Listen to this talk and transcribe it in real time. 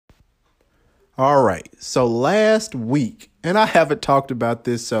All right, so last week, and I haven't talked about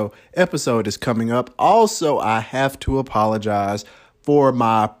this, so episode is coming up. Also, I have to apologize for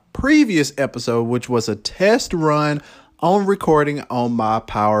my previous episode, which was a test run on recording on my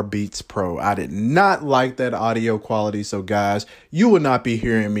Powerbeats Pro. I did not like that audio quality, so guys, you will not be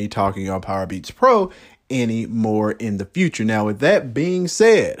hearing me talking on Powerbeats Pro anymore in the future. Now, with that being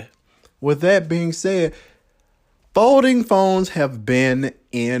said, folding phones have been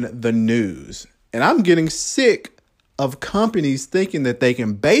in the news, and I'm getting sick of companies thinking that they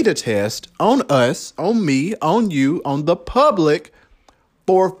can beta test on us, on me, on you, on the public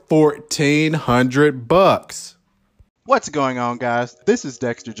for $1,400. What's going on, guys? This is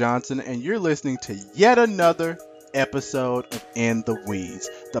Dexter Johnson, and you're listening to yet another episode of In the Weeds,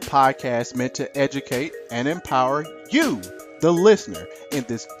 the podcast meant to educate and empower you, the listener, in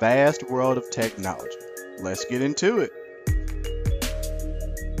this vast world of technology. Let's get into it.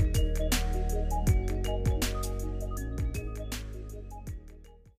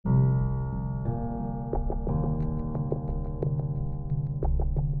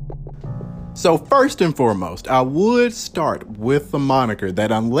 So first and foremost, I would start with the moniker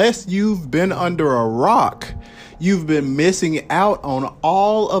that unless you've been under a rock, you've been missing out on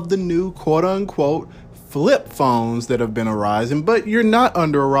all of the new quote-unquote flip phones that have been arising, but you're not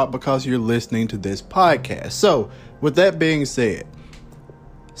under a rock because you're listening to this podcast. So with that being said,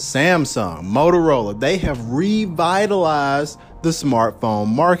 Samsung, Motorola, they have revitalized the smartphone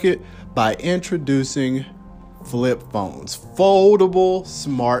market by introducing flip phones, foldable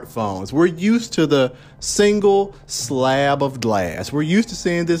smartphones. We're used to the single slab of glass. We're used to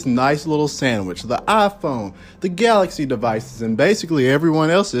seeing this nice little sandwich, the iPhone, the Galaxy devices, and basically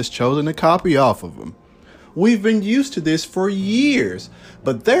everyone else has chosen to copy off of them. We've been used to this for years,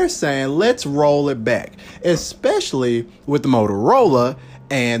 but they're saying let's roll it back, especially with Motorola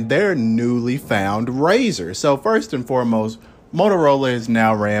and their newly found Razr. So first and foremost, Motorola is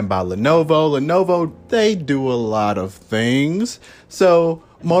now ran by Lenovo. Lenovo, they do a lot of things. So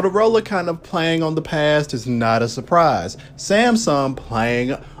Motorola kind of playing on the past is not a surprise. Samsung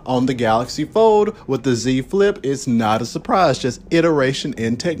playing on the Galaxy Fold with the Z Flip is not a surprise, just iteration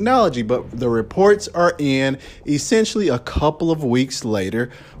in technology. But the reports are in essentially a couple of weeks later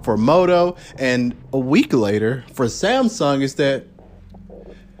for Moto, and a week later for Samsung is that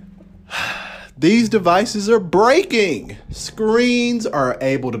these devices are breaking. Screens are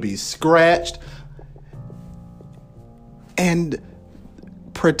able to be scratched, and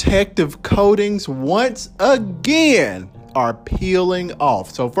protective coatings once again are peeling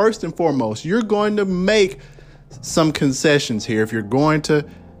off. So first and foremost, you're going to make some concessions here if you're going to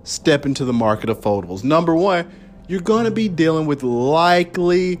step into the market of foldables. Number one, you're going to be dealing with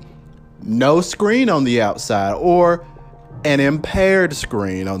likely no screen on the outside or an impaired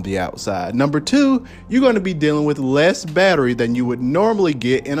screen on the outside. Number two, you're going to be dealing with less battery than you would normally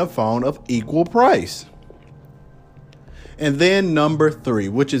get in a phone of equal price. And then number three,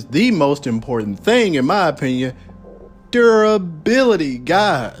 which is the most important thing in my opinion, durability,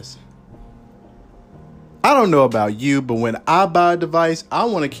 guys. I don't know about you, but when I buy a device, I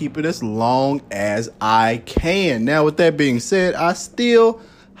want to keep it as long as I can. Now, with that being said, I still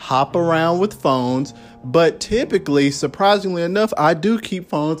hop around with phones, but typically, surprisingly enough, I do keep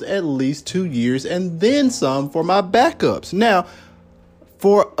phones at least 2 years and then some for my backups. Now,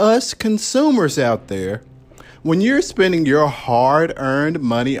 for us consumers out there, when you're spending your hard-earned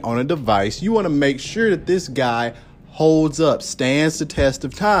money on a device, you want to make sure that this guy holds up, stands the test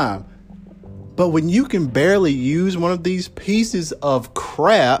of time. But when you can barely use one of these pieces of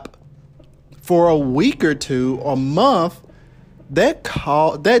crap for a week or two or month,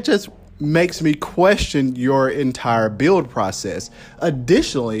 that just makes me question your entire build process.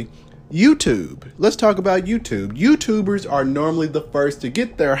 Additionally, YouTube. Let's talk about YouTube. YouTubers are normally the first to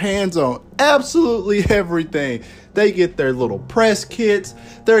get their hands on absolutely everything. They get their little press kits.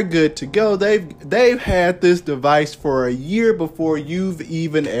 They're good to go. They've had this device for a year before you've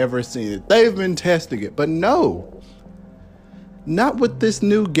even ever seen it. They've been testing it. But no, not with this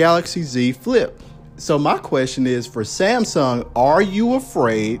new Galaxy Z Flip. So my question is for Samsung, are you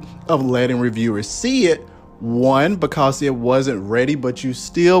afraid of letting reviewers see it? One, because it wasn't ready, but you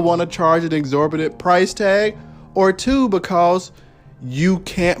still want to charge an exorbitant price tag? Or two, because you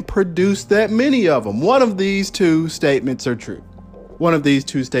can't produce that many of them? One of these two statements are true.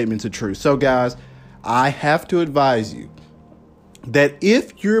 So guys, I have to advise you that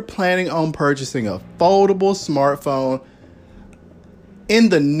if you're planning on purchasing a foldable smartphone in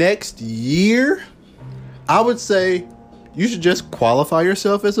the next year, I would say you should just qualify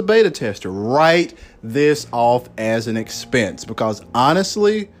yourself as a beta tester. Write this off as an expense, because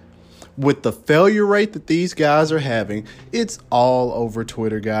honestly, with the failure rate that these guys are having, it's all over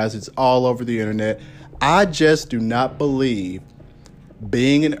Twitter, guys. It's all over the internet. I just do not believe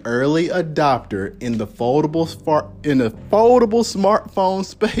being an early adopter in the foldable smartphone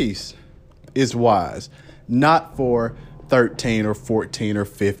space is wise. Not for $13 or $14 or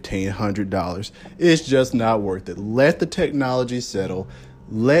 $1,500. It's just not worth it. Let the technology settle.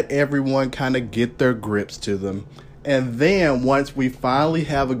 Let everyone kind of get their grips to them. And then once we finally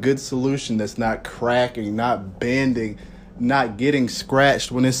have a good solution that's not cracking, not bending, not getting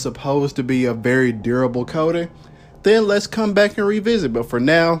scratched when it's supposed to be a very durable coating, then let's come back and revisit. But for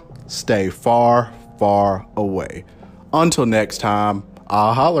now, stay far, far away. Until next time,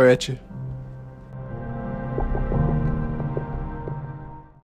 I'll holler at you.